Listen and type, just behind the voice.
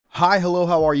Hi, hello,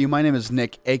 how are you? My name is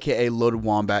Nick, aka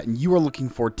Loadedwombat, and you are looking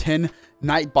for 10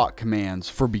 Nightbot commands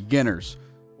for beginners.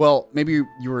 Well, maybe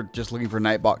you were just looking for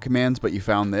Nightbot commands, but you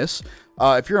found this.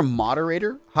 If you're a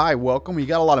moderator, hi, welcome. We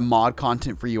got a lot of mod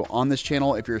content for you on this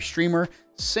channel. If you're a streamer,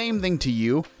 same thing to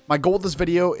you. My goal with this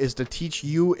video is to teach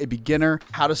you, a beginner,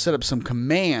 how to set up some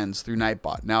commands through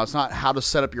Nightbot. Now, it's not how to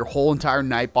set up your whole entire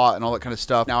Nightbot and all that kind of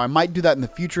stuff. Now, I might do that in the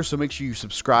future, so make sure you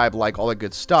subscribe, like, all that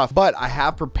good stuff. But I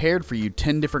have prepared for you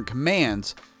 10 different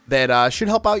commands that should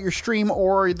help out your stream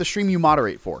or the stream you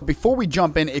moderate for. Before we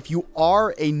jump in, if you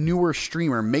are a newer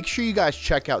streamer, make sure you guys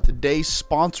check out today's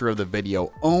sponsor of the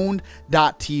video,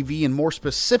 Own.tv, and more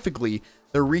specifically,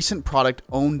 the recent product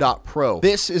Own.pro.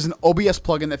 This is an OBS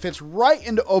plugin that fits right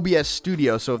into OBS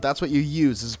Studio, so if that's what you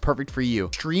use, this is perfect for you.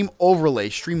 Stream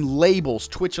overlays, stream labels,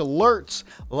 Twitch alerts,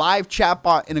 live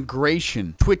chatbot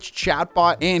integration, Twitch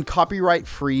chatbot, and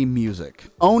copyright-free music.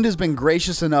 Own has been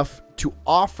gracious enough to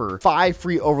offer 5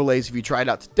 free overlays if you try it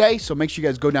out today, so make sure you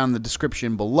guys go down in the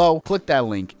description below, click that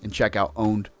link, and check out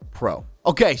Owned Pro.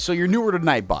 Okay, so you're newer to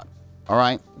Nightbot. All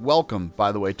right, welcome,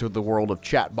 by the way, to the world of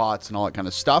chatbots and all that kind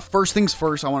of stuff. First things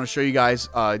first, I want to show you guys,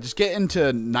 just get into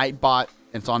Nightbot.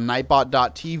 It's on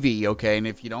nightbot.tv, okay? And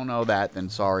if you don't know that, then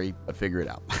sorry, but figure it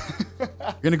out.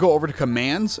 You're going to go over to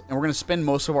commands, and we're going to spend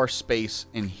most of our space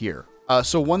in here.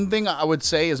 So one thing I would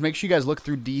say is make sure you guys look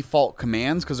through default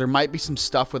commands, because there might be some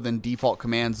stuff within default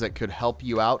commands that could help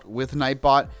you out with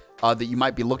Nightbot. That you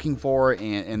might be looking for,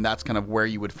 and that's kind of where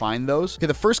you would find those. Okay,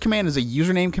 the first command is a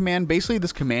username command. Basically,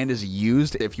 this command is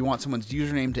used if you want someone's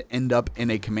username to end up in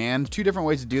a command. 2 different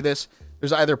ways to do this.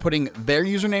 There's either putting their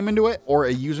username into it or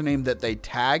a username that they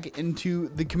tag into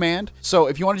the command. So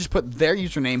if you want to just put their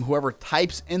username, whoever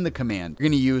types in the command, you're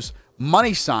going to use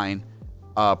 $,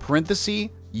 parenthesis,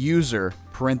 user,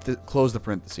 close the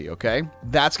parenthesis, okay?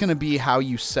 That's going to be how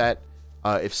you set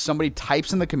if somebody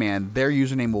types in the command, their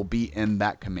username will be in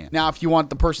that command. Now, if you want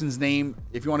the person's name,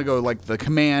 if you want to go like the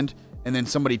command and then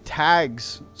somebody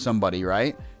tags somebody,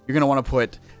 right? You're going to want to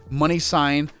put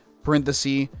 $,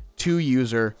 parenthesis, to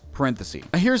user, parenthesis.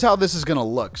 Now, here's how this is going to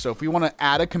look. So if we want to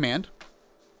add a command,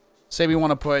 say we want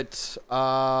to put,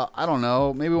 I don't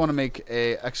know, maybe we want to make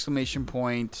a exclamation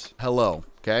point, hello,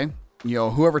 okay? You know,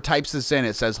 whoever types this in,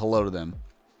 it says hello to them.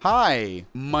 Hi,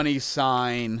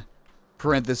 $,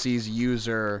 parentheses,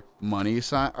 user,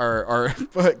 or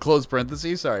close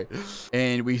parentheses, sorry.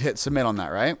 And we hit submit on that,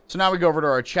 right? So now we go over to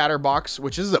our chatter box,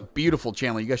 which is a beautiful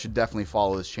channel. You guys should definitely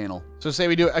follow this channel. So say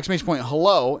we do exclamation point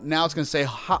hello. Now it's going to say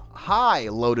hi,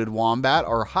 Loaded Wombat,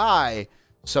 or hi,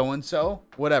 so-and-so,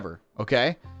 whatever,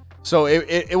 okay? So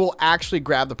it will actually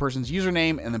grab the person's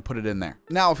username and then put it in there.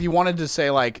 Now, if you wanted to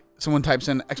say like someone types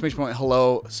in exclamation point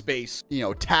hello space, you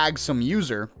know, tag some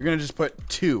user, you're going to just put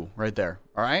 2 right there,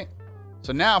 all right?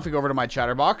 So now if we go over to my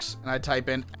chatter box and I type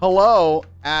in hello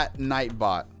at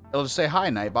Nightbot, it'll just say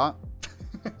hi, Nightbot.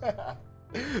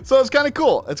 So it's kind of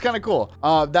cool. It's kind of cool.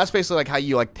 That's basically like how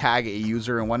you like tag a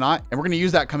user and whatnot. And we're going to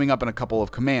use that coming up in a couple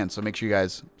of commands. So make sure you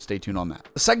guys stay tuned on that.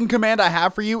 The second command I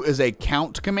have for you is a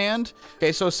count command.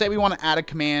 Okay, so say we want to add a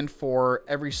command for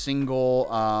every single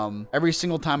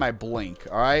time I blink.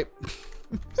 All right.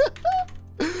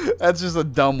 That's just a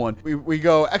dumb one. We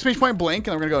go exclamation point blink,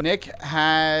 and then we're gonna go Nick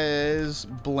has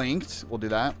blinked. We'll do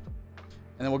that.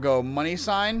 And then we'll go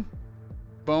 $,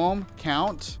 boom,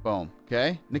 count, boom.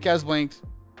 Okay. Nick has blinked,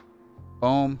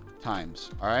 boom,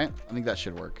 times. All right. I think that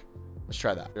should work. Let's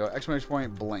try that. We go exclamation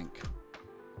point blink.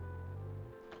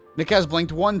 Nick has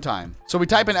blinked 1 time. So we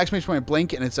type in exclamation point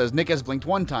blink, and it says Nick has blinked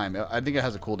 1 time. I think it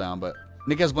has a cooldown, but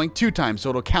Nick has blinked 2 times, so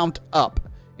it'll count up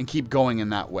and keep going in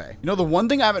that way. You know, the one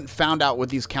thing I haven't found out with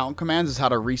these count commands is how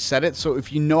to reset it. So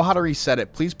if you know how to reset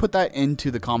it, please put that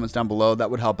into the comments down below. That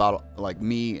would help out like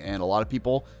me and a lot of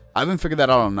people. I haven't figured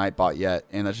that out on Nightbot yet,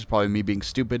 and that's just probably me being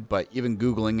stupid, but even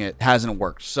Googling it hasn't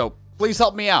worked. So please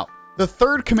help me out. The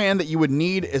third command that you would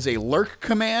need is a Lurk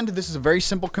command. This is a very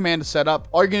simple command to set up.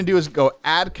 All you're going to do is go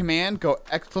add command, go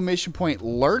exclamation point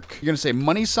Lurk. You're going to say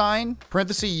 $,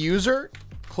 parenthesis, user,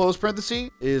 close parenthesis,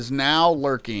 is now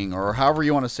lurking, or however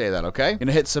you want to say that, okay? You're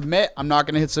gonna hit submit. I'm not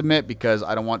gonna hit submit because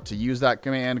I don't want to use that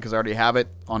command because I already have it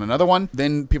on another one.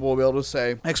 Then people will be able to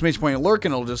say exclamation point lurk,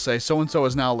 and it'll just say so-and-so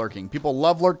is now lurking. People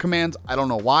love Lurk commands. I don't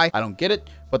know why. I don't get it,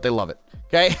 but they love it,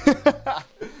 okay?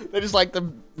 They just like to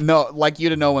like you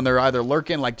to know when they're either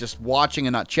lurking, like just watching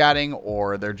and not chatting,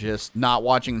 or they're just not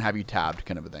watching and have you tabbed,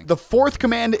 kind of a thing. The fourth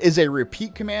command is a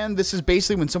repeat command. This is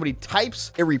basically when somebody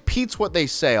types, it repeats what they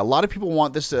say. A lot of people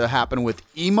want this to happen with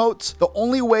emotes. The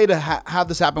only way to have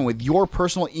this happen with your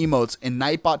personal emotes in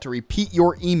Nightbot to repeat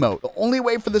your emote, the only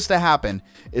way for this to happen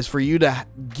is for you to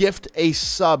gift a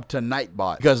sub to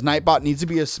Nightbot, because Nightbot needs to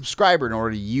be a subscriber in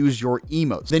order to use your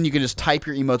emotes. Then you can just type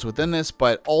your emotes within this,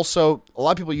 but also a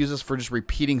lot of people use this for just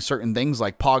repeating certain things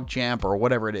like PogChamp or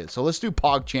whatever it is. So let's do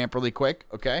PogChamp really quick,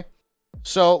 okay?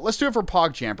 So let's do it for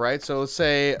PogChamp, right? So let's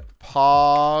say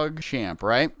PogChamp,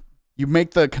 right? You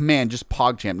make the command just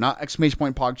PogChamp, not exclamation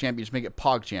point PogChamp. You just make it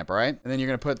PogChamp, all right? And then you're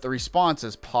going to put the response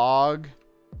as PogChamp,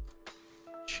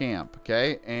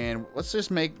 okay? And let's just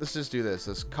do this.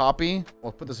 Let's copy.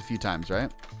 We'll put this a few times,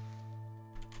 right?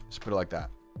 Just put it like that.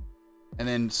 And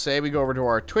then say we go over to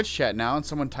our Twitch chat now and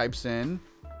someone types in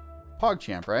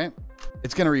PogChamp, right?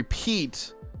 It's going to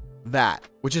repeat that,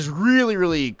 which is really,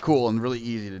 really cool and really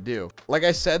easy to do. Like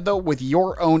I said, though, with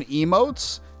your own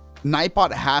emotes,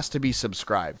 Nightbot has to be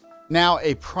subscribed. Now,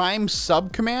 a Prime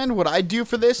sub command, what I do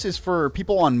for this is for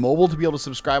people on mobile to be able to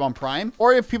subscribe on Prime,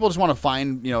 or if people just want to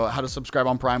find, you know, how to subscribe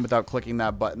on Prime without clicking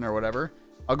that button or whatever,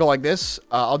 I'll go like this.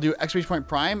 I'll do exclamation point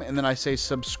Prime, and then I say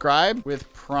subscribe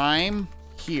with Prime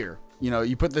here. You know,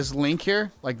 you put this link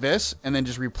here like this, and then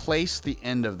just replace the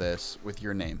end of this with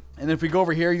your name. And then if we go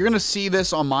over here, you're going to see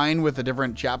this on mine with a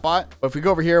different chatbot. But if we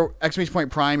go over here, exclamation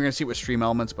point Prime, you're going to see it with Stream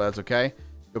Elements, but that's okay.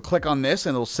 You'll click on this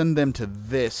and it'll send them to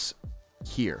this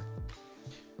here.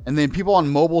 And then people on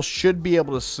mobile should be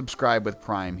able to subscribe with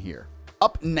Prime here.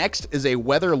 Up next is a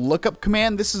weather lookup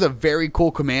command. This is a very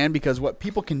cool command because what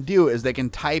people can do is they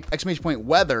can type exclamation point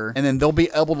weather, and then they'll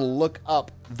be able to look up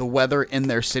the weather in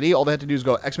their city. All they have to do is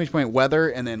go exclamation point weather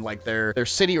and then like their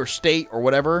city or state or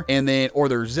whatever, and then or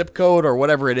their zip code or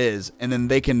whatever it is, and then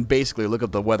they can basically look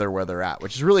up the weather where they're at,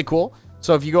 which is really cool.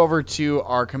 So if you go over to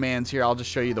our commands here, I'll just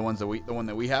show you the one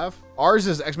that we have. Ours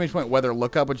is exclamation point weather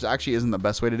lookup, which actually isn't the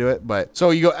best way to do it, but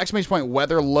so you go exclamation point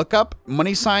weather lookup,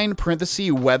 money sign,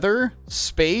 parenthesis, weather,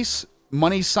 space,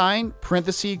 money sign,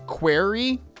 parenthesis,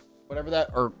 query, whatever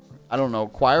that, or I don't know,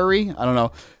 query, I don't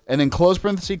know, and then close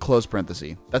parenthesis, close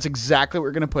parenthesis. That's exactly what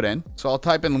we're gonna put in. So I'll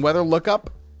type in weather lookup,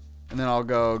 and then I'll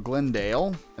go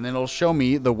Glendale, and then it'll show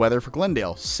me the weather for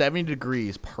Glendale. 70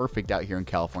 degrees, perfect out here in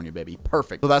California, baby,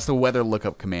 perfect. So that's the weather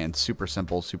lookup command. Super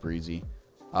simple, super easy,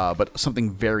 but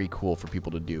something very cool for people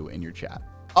to do in your chat.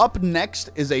 Up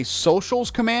next is a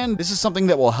socials command. This is something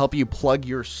that will help you plug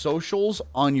your socials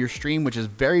on your stream, which is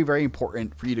very, very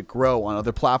important for you to grow on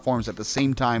other platforms at the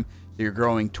same time that you're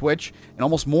growing Twitch, and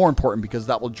almost more important because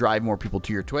that will drive more people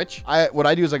to your Twitch. What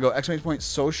I do is I go exclamation point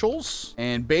socials,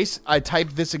 and I type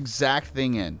this exact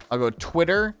thing in. I'll go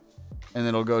Twitter, and then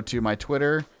it'll go to my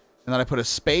Twitter, and then I put a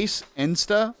space,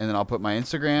 Insta, and then I'll put my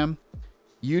Instagram,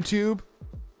 YouTube,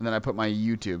 and then I put my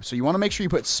YouTube. So you want to make sure you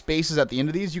put spaces at the end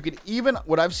of these. You could even,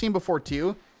 what I've seen before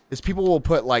too, is people will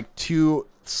put like 2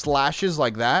 slashes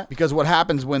like that, because what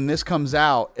happens when this comes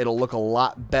out, it'll look a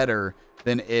lot better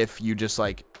than if you just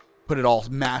like put it all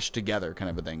mashed together kind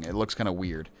of a thing. It looks kind of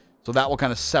weird. So that will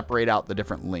kind of separate out the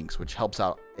different links, which helps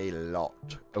out a lot.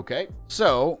 Okay.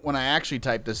 So when I actually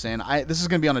type this in, this is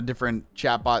going to be on a different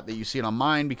chatbot that you see it on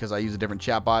mine because I use a different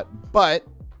chatbot, but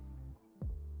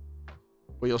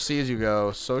what you'll see is you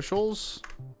go socials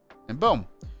and boom,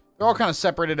 they're all kind of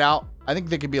separated out. I think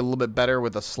they could be a little bit better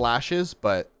with the slashes,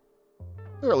 but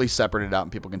they're at least separated out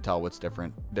and people can tell what's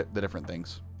different, the different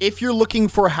things. If you're looking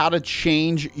for how to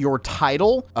change your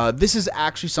title, this is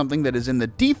actually something that is in the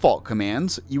default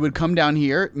commands. You would come down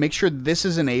here, make sure this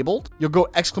is enabled. You'll go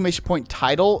exclamation point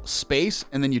title space,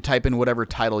 and then you type in whatever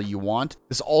title you want.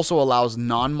 This also allows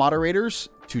non-moderators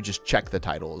to just check the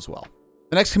title as well.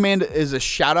 The next command is a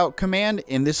shoutout command,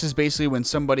 and this is basically when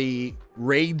somebody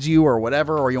raids you or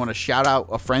whatever, or you want to shout out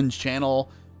a friend's channel.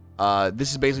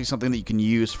 This is basically something that you can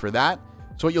use for that.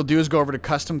 So what you'll do is go over to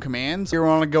custom commands. You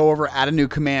want to go over, add a new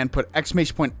command, put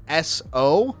exclamation point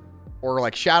SO, or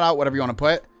like shout out, whatever you want to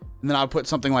put. And then I'll put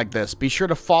something like this. Be sure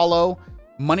to follow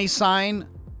money sign,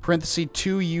 parenthesis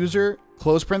 2 user,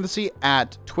 close parenthesis,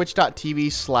 at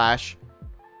twitch.tv/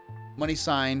 money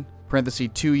sign, parenthesis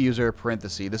 2 user,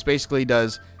 parenthesis. This basically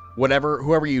does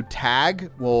whoever you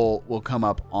tag will come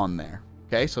up on there.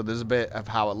 Okay, so this is a bit of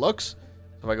how it looks.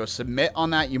 So if I go submit on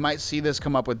that, you might see this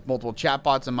come up with multiple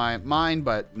chatbots in my mind,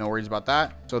 but no worries about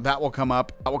that. So that will come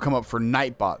up. That will come up for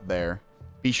Nightbot there.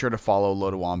 Be sure to follow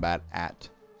Loadedwombat at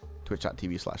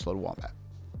twitch.tv/Loadedwombat.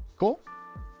 Cool.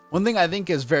 One thing I think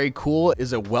is very cool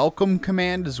is a welcome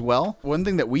command as well. One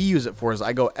thing that we use it for is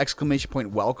I go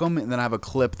 !welcome, and then I have a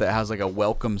clip that has like a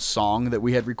welcome song that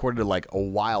we had recorded like a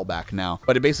while back now.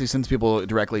 But it basically sends people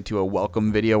directly to a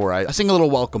welcome video where I sing a little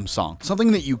welcome song.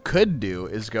 Something that you could do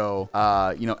is go,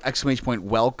 you know,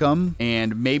 !welcome,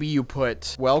 and maybe you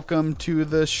put welcome to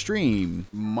the stream,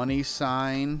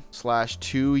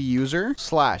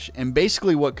 $/2user/, and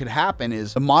basically what could happen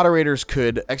is the moderators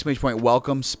could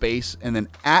 !welcome space and then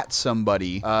at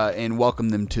somebody and welcome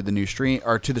them to the new stream,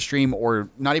 or to the stream, or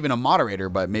not even a moderator,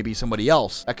 but maybe somebody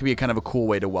else. That could be a kind of a cool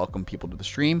way to welcome people to the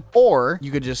stream. Or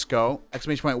you could just go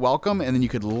 !welcome, and then you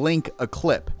could link a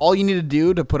clip. All you need to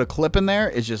do to put a clip in there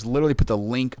is just literally put the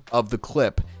link of the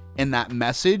clip in that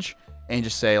message and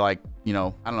just say, like, you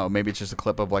know, I don't know, maybe it's just a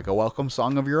clip of like a welcome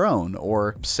song of your own,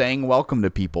 or saying welcome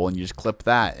to people, and you just clip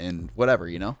that and whatever,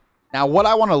 you know. Now, what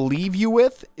I want to leave you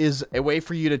with is a way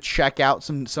for you to check out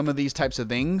some of these types of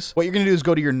things. What you're going to do is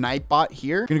go to your Nightbot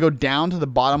here. You're going to go down to the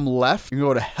bottom left. You're going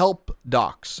to go to Help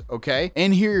Docs, okay?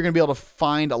 In here, you're going to be able to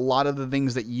find a lot of the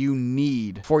things that you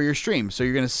need for your stream. So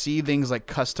you're going to see things like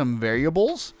custom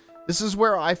variables. This is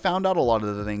where I found out a lot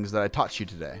of the things that I taught you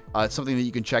today. It's something that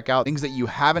you can check out, things that you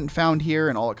haven't found here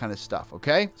and all that kind of stuff,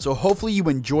 okay? So hopefully you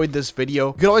enjoyed this video.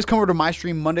 You can always come over to my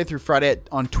stream Monday through Friday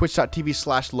on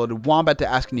twitch.tv/loadedwombat to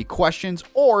ask any questions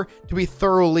or to be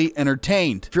thoroughly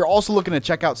entertained. If you're also looking to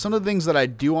check out some of the things that I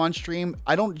do on stream,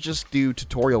 I don't just do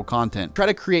tutorial content. Try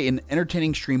to create an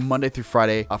entertaining stream Monday through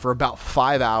Friday for about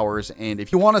 5 hours. And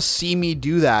if you want to see me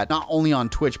do that, not only on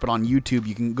Twitch, but on YouTube,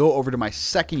 you can go over to my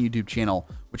second YouTube channel,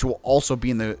 which will also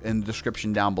be in the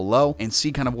description down below, and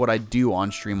see kind of what I do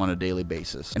on stream on a daily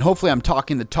basis. And hopefully I'm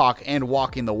talking the talk and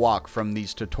walking the walk from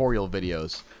these tutorial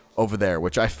videos over there,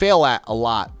 which I fail at a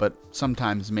lot, but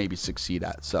sometimes maybe succeed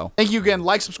at. So thank you again.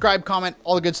 Like, subscribe, comment,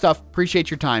 all the good stuff. Appreciate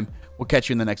your time. We'll catch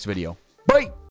you in the next video. Bye.